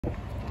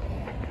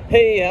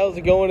Hey, how's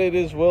it going? It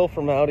is Will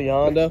from Audi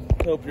Honda.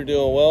 Hope you're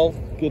doing well.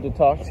 Good to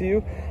talk to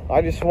you.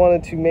 I just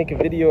wanted to make a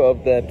video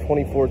of that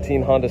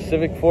 2014 Honda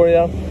Civic for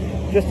you.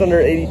 Just under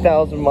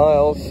 80,000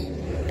 miles.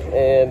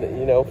 And,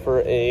 you know,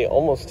 for a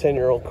almost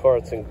 10-year-old car,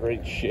 it's in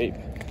great shape.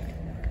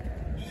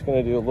 Just going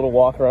to do a little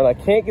walk around. I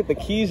can't get the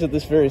keys at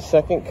this very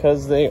second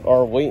because they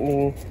are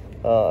waiting.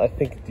 I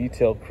think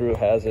detail crew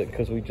has it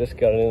because we just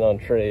got it in on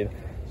trade.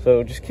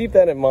 So just keep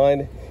that in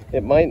mind.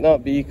 It might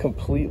not be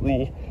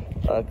completely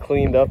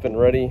cleaned up and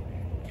ready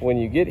when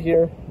you get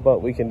here,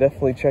 but we can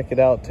definitely check it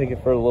out, take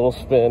it for a little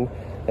spin,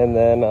 and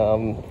then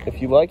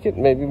if you like it,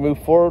 maybe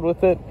move forward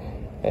with it.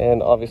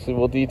 And obviously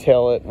we'll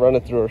detail it, run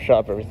it through our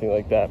shop, everything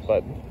like that.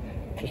 But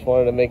just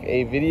wanted to make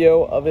a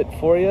video of it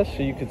for you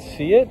so you could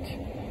see it,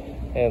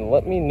 and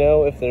let me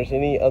know if there's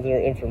any other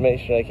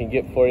information I can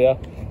get for you.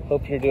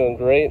 Hope you're doing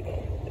great.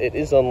 It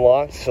is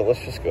unlocked, so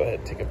let's just go ahead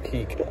and take a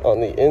peek on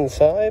the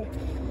inside.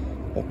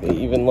 I think they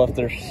even left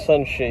their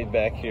sunshade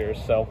back here,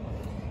 so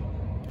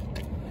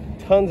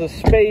tons of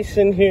space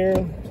in here,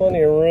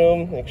 plenty of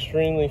room,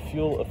 extremely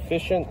fuel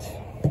efficient,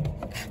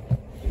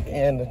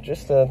 and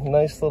just a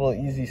nice little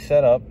easy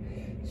setup.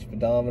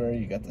 Speedometer,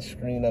 you got the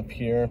screen up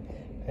here,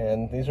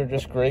 and these are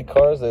just great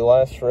cars. They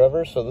last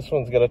forever, so this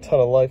one's got a ton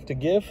of life to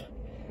give.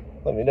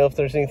 Let me know if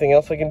there's anything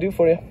else I can do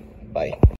for you. Bye.